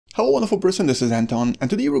Hello wonderful person, this is Anton, and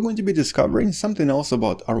today we're going to be discovering something else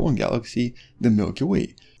about our own galaxy, the Milky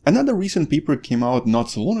Way. Another recent paper came out not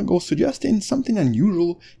so long ago suggesting something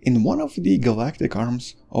unusual in one of the galactic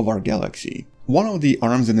arms of our galaxy. One of the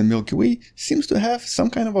arms in the Milky Way seems to have some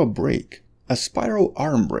kind of a break, a spiral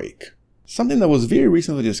arm break. Something that was very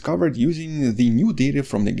recently discovered using the new data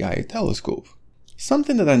from the Gaia telescope.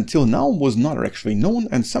 Something that until now was not actually known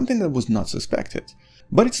and something that was not suspected.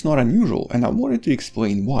 But it's not unusual, and I wanted to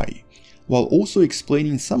explain why, while also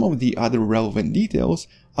explaining some of the other relevant details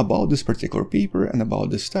about this particular paper and about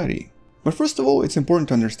this study. But first of all, it's important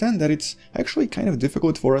to understand that it's actually kind of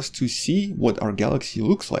difficult for us to see what our galaxy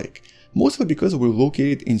looks like, mostly because we're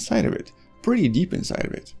located inside of it, pretty deep inside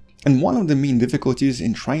of it. And one of the main difficulties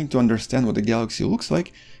in trying to understand what the galaxy looks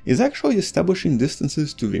like is actually establishing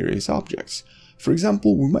distances to various objects. For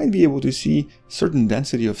example, we might be able to see certain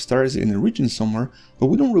density of stars in a region somewhere, but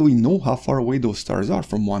we don't really know how far away those stars are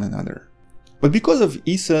from one another. But because of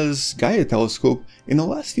ESA's Gaia telescope, in the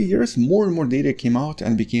last few years more and more data came out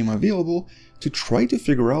and became available to try to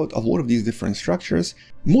figure out a lot of these different structures,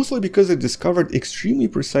 mostly because it discovered extremely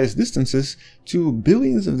precise distances to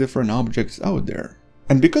billions of different objects out there.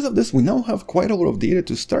 And because of this, we now have quite a lot of data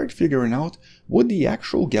to start figuring out what the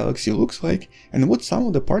actual galaxy looks like and what some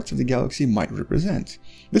of the parts of the galaxy might represent.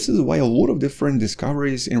 This is why a lot of different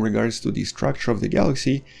discoveries in regards to the structure of the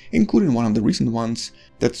galaxy, including one of the recent ones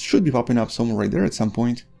that should be popping up somewhere right there at some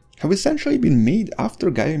point, have essentially been made after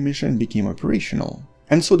Gaia mission became operational.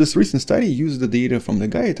 And so this recent study used the data from the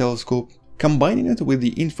Gaia telescope, combining it with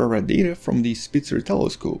the infrared data from the Spitzer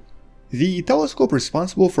telescope. The telescope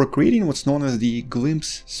responsible for creating what's known as the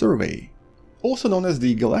GLIMPSE survey, also known as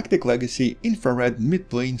the Galactic Legacy Infrared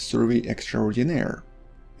Midplane Survey Extraordinaire.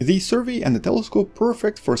 The survey and the telescope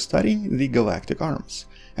perfect for studying the galactic arms.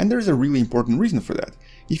 And there's a really important reason for that.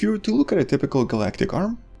 If you were to look at a typical galactic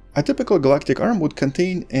arm would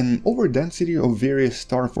contain an overdensity of various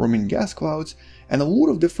star-forming gas clouds and a lot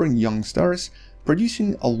of different young stars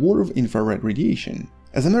producing a lot of infrared radiation.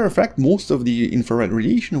 As a matter of fact, most of the infrared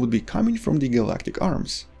radiation would be coming from the galactic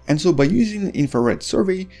arms. And so by using infrared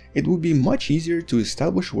survey, it would be much easier to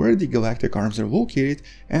establish where the galactic arms are located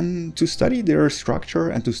and to study their structure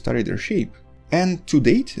and to study their shape. And to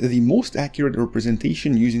date, the most accurate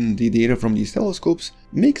representation using the data from these telescopes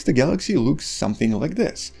makes the galaxy look something like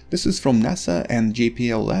this. This is from NASA and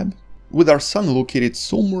JPL Lab, with our sun located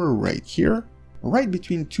somewhere right here, right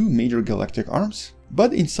between two major galactic arms,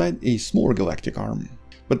 but inside a smaller galactic arm.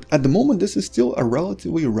 But at the moment this is still a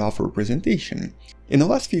relatively rough representation. In the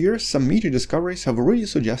last few years, some major discoveries have already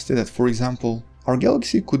suggested that, for example, our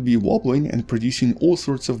galaxy could be wobbling and producing all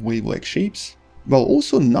sorts of wave-like shapes, while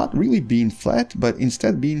also not really being flat, but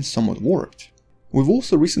instead being somewhat warped. We've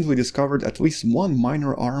also recently discovered at least one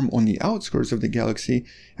minor arm on the outskirts of the galaxy,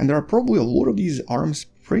 and there are probably a lot of these arms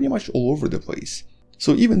pretty much all over the place.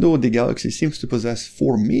 So even though the galaxy seems to possess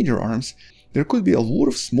 4 major arms, there could be a lot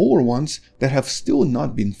of smaller ones that have still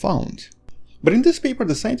not been found. But in this paper,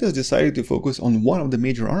 the scientists decided to focus on one of the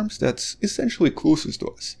major arms that's essentially closest to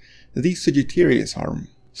us, the Sagittarius arm.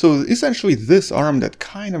 So essentially this arm that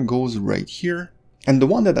kind of goes right here, and the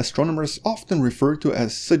one that astronomers often refer to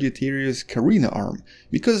as Sagittarius Carina arm,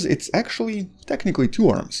 because it's actually technically 2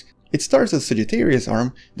 arms. It starts as Sagittarius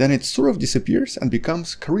arm, then it sort of disappears and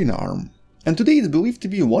becomes Carina arm. And today it's believed to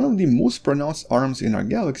be one of the most pronounced arms in our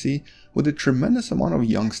galaxy, with a tremendous amount of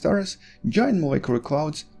young stars, giant molecular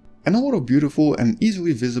clouds, and a lot of beautiful and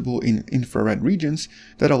easily visible in infrared regions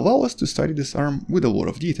that allow us to study this arm with a lot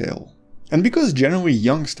of detail. And because generally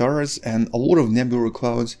young stars and a lot of nebular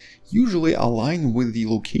clouds usually align with the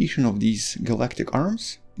location of these galactic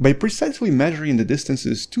arms, by precisely measuring the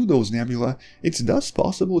distances to those nebula, it's thus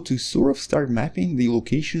possible to sort of start mapping the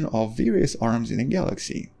location of various arms in a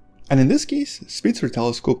galaxy. And in this case, Spitzer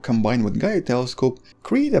telescope combined with Gaia telescope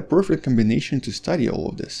create a perfect combination to study all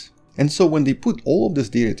of this. And so when they put all of this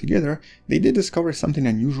data together, they did discover something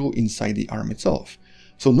unusual inside the arm itself.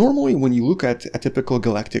 So normally when you look at a typical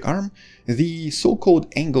galactic arm, the so-called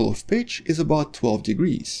angle of pitch is about 12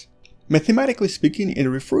 degrees. Mathematically speaking, it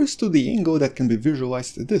refers to the angle that can be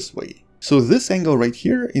visualized this way. So this angle right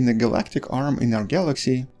here in the galactic arm in our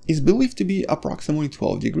galaxy is believed to be approximately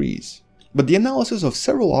 12 degrees. But the analysis of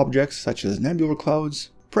several objects, such as nebular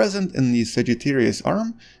clouds, present in the Sagittarius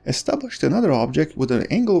arm, established another object with an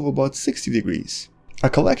angle of about 60 degrees. A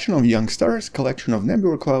collection of young stars, collection of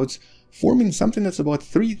nebular clouds, forming something that's about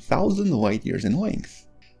 3,000 light years in length.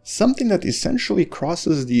 Something that essentially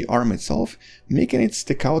crosses the arm itself, making it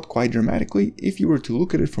stick out quite dramatically if you were to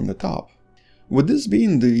look at it from the top. With this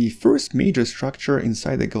being the first major structure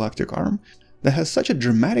inside the galactic arm, that has such a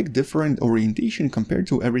dramatic different orientation compared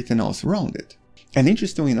to everything else around it. And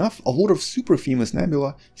interestingly enough, a lot of super famous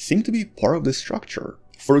nebula seem to be part of this structure.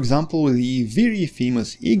 For example, the very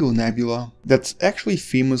famous Eagle Nebula, that's actually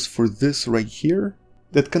famous for this right here,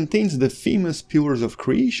 that contains the famous pillars of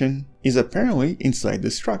creation, is apparently inside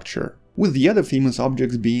the structure, with the other famous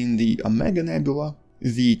objects being the Omega Nebula,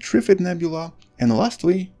 the Trifid Nebula, and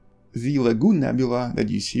lastly, the Lagoon Nebula that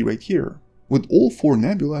you see right here, with all 4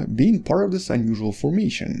 nebula being part of this unusual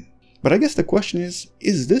formation. But I guess the question is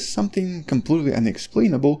this something completely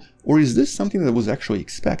unexplainable, or is this something that was actually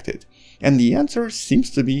expected? And the answer seems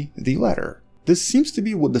to be the latter. This seems to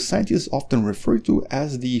be what the scientists often refer to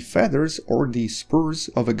as the feathers or the spurs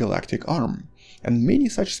of a galactic arm, and many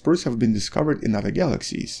such spurs have been discovered in other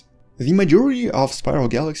galaxies. The majority of spiral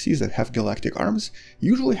galaxies that have galactic arms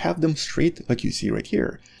usually have them straight like you see right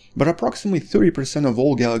here, but approximately 30% of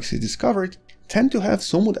all galaxies discovered tend to have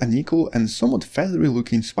somewhat unequal and somewhat feathery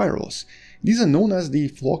looking spirals. These are known as the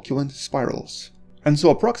flocculent spirals. And so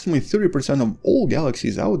approximately 30% of all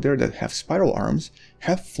galaxies out there that have spiral arms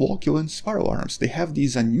have flocculent spiral arms. They have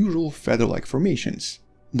these unusual feather-like formations.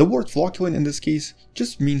 The word flocculent in this case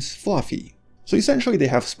just means fluffy. So essentially they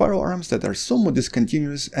have spiral arms that are somewhat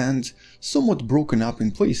discontinuous and somewhat broken up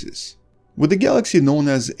in places, with the galaxy known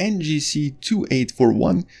as NGC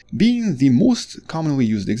 2841 being the most commonly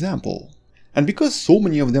used example. And because so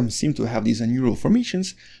many of them seem to have these unusual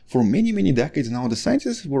formations, for many decades now the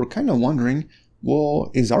scientists were kind of wondering, well,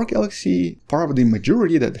 is our galaxy part of the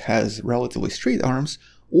majority that has relatively straight arms,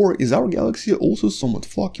 or is our galaxy also somewhat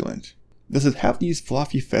flocculent? Does it have these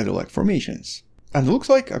fluffy feather-like formations? And it looks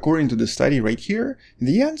like, according to the study right here,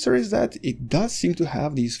 the answer is that it does seem to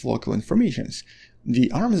have these flocculent formations.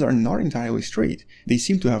 The arms are not entirely straight, they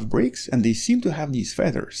seem to have breaks and they seem to have these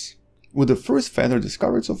feathers, with the first feather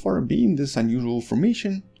discovered so far being this unusual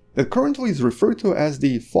formation that currently is referred to as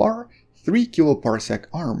the far 3 kiloparsec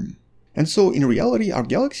arm. And so in reality our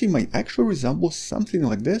galaxy might actually resemble something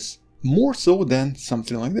like this, more so than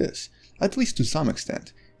something like this, at least to some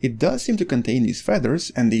extent. It does seem to contain these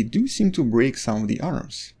feathers and they do seem to break some of the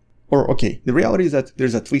arms. Or okay, the reality is that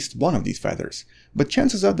there's at least one of these feathers, but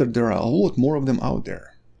chances are that there are a lot more of them out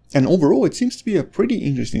there. And overall it seems to be a pretty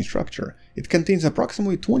interesting structure. It contains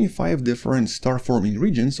approximately 25 different star-forming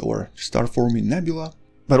regions or star-forming nebula,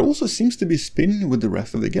 but also seems to be spinning with the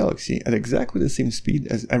rest of the galaxy at exactly the same speed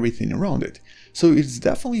as everything around it. So it's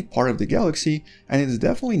definitely part of the galaxy, and it's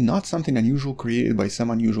definitely not something unusual created by some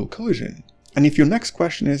unusual collision. And if your next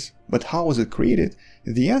question is, but how was it created?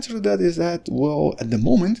 The answer to that is that, well, at the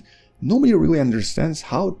moment, nobody really understands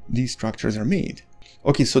how these structures are made.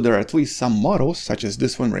 Okay, so there are at least some models, such as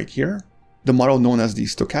this one right here, the model known as the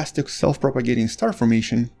stochastic self-propagating star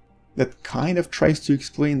formation, that kind of tries to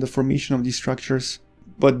explain the formation of these structures.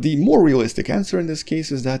 But the more realistic answer in this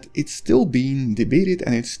case is that it's still being debated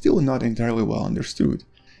and it's still not entirely well understood.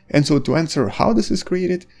 And so to answer how this is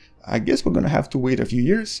created, I guess we're gonna have to wait a few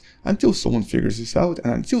years until someone figures this out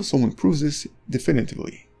and until someone proves this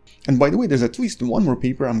definitively. And by the way, there's at least one more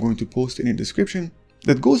paper I'm going to post in the description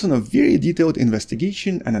that goes on a very detailed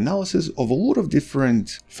investigation and analysis of a lot of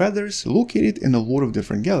different feathers located in a lot of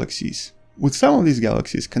different galaxies, with some of these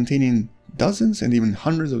galaxies containing dozens and even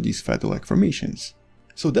hundreds of these feather-like formations.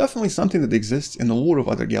 So definitely something that exists in a lot of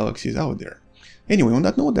other galaxies out there. Anyway, on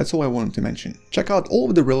that note, that's all I wanted to mention. Check out all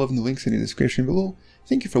of the relevant links in the description below.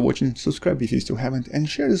 Thank you for watching, subscribe if you still haven't, and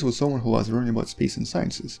share this with someone who loves learning about space and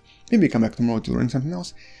sciences. Maybe come back tomorrow to learn something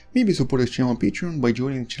else, maybe support this channel on Patreon by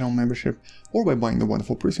joining the channel membership, or by buying the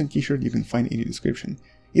Wonderful Person t-shirt you can find in the description.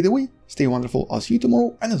 Either way, stay wonderful, I'll see you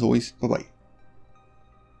tomorrow, and as always, bye bye.